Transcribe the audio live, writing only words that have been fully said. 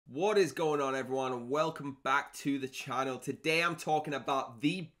What is going on, everyone? Welcome back to the channel. Today I'm talking about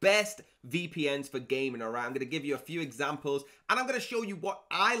the best VPNs for gaming. Alright, I'm going to give you a few examples and I'm going to show you what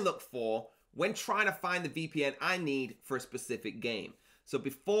I look for when trying to find the VPN I need for a specific game. So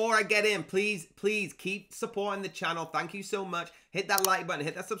before I get in, please keep supporting the channel. Thank you so much. Hit that like button,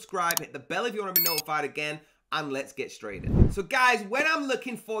 hit that subscribe, hit the bell if you want to be notified again. And let's get straight in. So guys, when I'm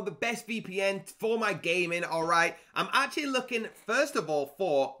looking for the best VPN for my gaming, all right, I'm actually looking first of all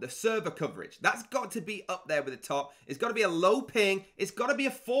for the server coverage. That's got to be up there with the top. It's got to be a low ping. It's got to be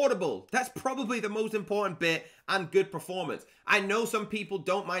affordable. That's probably the most important bit, and good performance. I know some people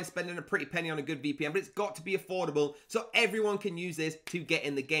don't mind spending a pretty penny on a good VPN, but it's got to be affordable so everyone can use this to get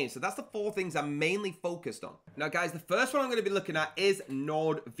in the game. So that's the four things I'm mainly focused on. Now guys, the first one I'm going to be looking at is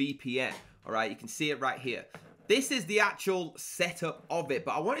NordVPN. All right, you can see it right here. This is the actual setup of it,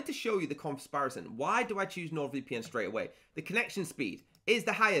 but I wanted to show you the comparison. Why do I choose NordVPN straight away? The connection speed is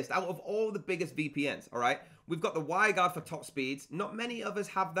the highest out of all the biggest VPNs, all right? We've got the WireGuard for top speeds. Not many others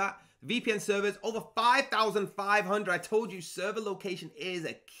have that. VPN servers, over 5,500. I told you server location is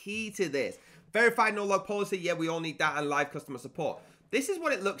a key to this. Verified no-log policy, yeah, we all need that, and live customer support. This is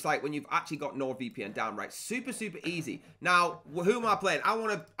what it looks like when you've actually got NordVPN down, right? Super easy. Now, who am I playing? I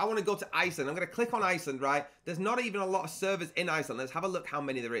want to go to Iceland. I'm going to click on Iceland, right? There's not even a lot of servers in Iceland. Let's have a look how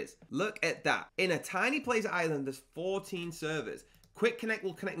many there is. Look at that. In a tiny place island, there's 14 servers. Quick Connect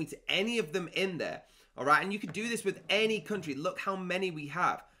will connect me to any of them in there, all right? And you can do this with any country. Look how many we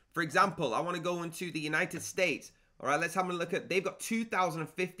have. For example, I want to go into the United States. All right, let's have a look at, they've got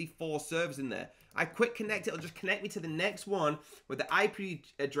 2,054 servers in there. I quick connect, it'll just connect me to the next one where the IP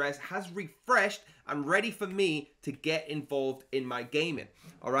address has refreshed and ready for me to get involved in my gaming.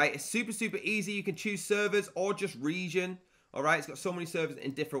 All right, it's super easy. You can choose servers or just region. All right, it's got so many servers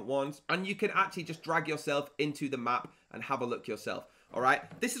in different ones, and you can actually just drag yourself into the map and have a look yourself. All right,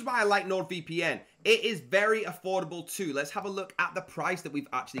 this is why I like NordVPN. It is very affordable too. Let's have a look at the price that we've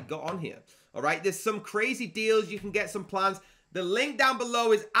actually got on here. All right, there's some crazy deals. You can get some plans. The link down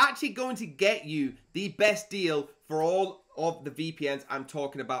below is actually going to get you the best deal for all of the VPNs I'm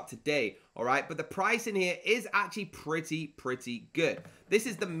talking about today. All right, but the price in here is actually pretty good. This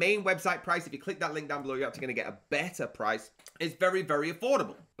is the main website price. If you click that link down below, you're actually going to get a better price. It's very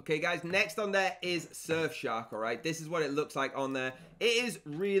affordable. Okay, guys, next on there is Surfshark, all right? This is what it looks like on there. It is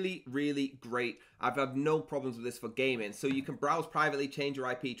really great. I've had no problems with this for gaming. So you can browse privately, change your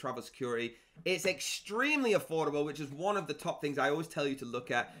IP, travel security. It's extremely affordable, which is one of the top things I always tell you to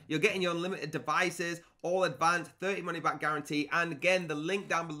look at. You're getting your unlimited devices, all advanced, 30 money back guarantee. And again, the link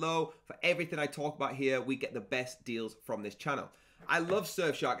down below for everything I talk about here. We get the best deals from this channel. I love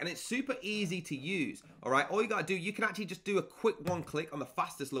Surfshark, and it's super easy to use, all right? All you got to do, you can actually just do a quick one click on the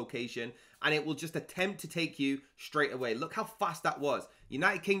fastest location, and it will just attempt to take you straight away. Look how fast that was.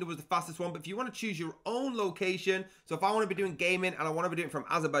 United Kingdom was the fastest one, but if you want to choose your own location, so if I want to be doing gaming and I want to be doing it from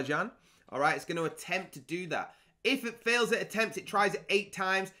Azerbaijan, all right, it's going to attempt to do that. If it fails at attempts, it tries it 8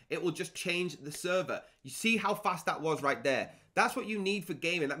 times, it will just change the server. You see how fast that was right there. That's what you need for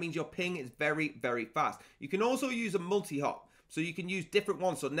gaming. That means your ping is very fast. You can also use a multi-hop. So you can use different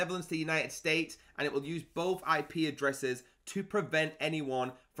ones, so Netherlands to the United States, and it will use both IP addresses to prevent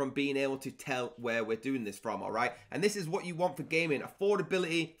anyone from being able to tell where we're doing this from, all right? And this is what you want for gaming.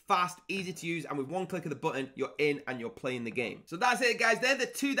 Affordability, fast, easy to use, and with one click of the button, you're in and you're playing the game. So that's it, guys. They're the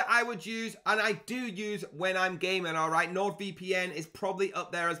two that I would use, and I do use when I'm gaming, all right? NordVPN is probably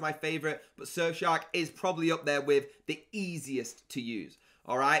up there as my favorite, but Surfshark is probably up there with the easiest to use.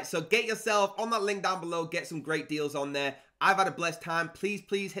 All right, so get yourself on that link down below, get some great deals on there. I've had a blessed time.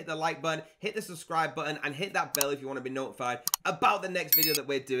 Please hit the like button, hit the subscribe button, and hit that bell if you want to be notified about the next video that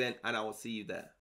we're doing, and I will see you there.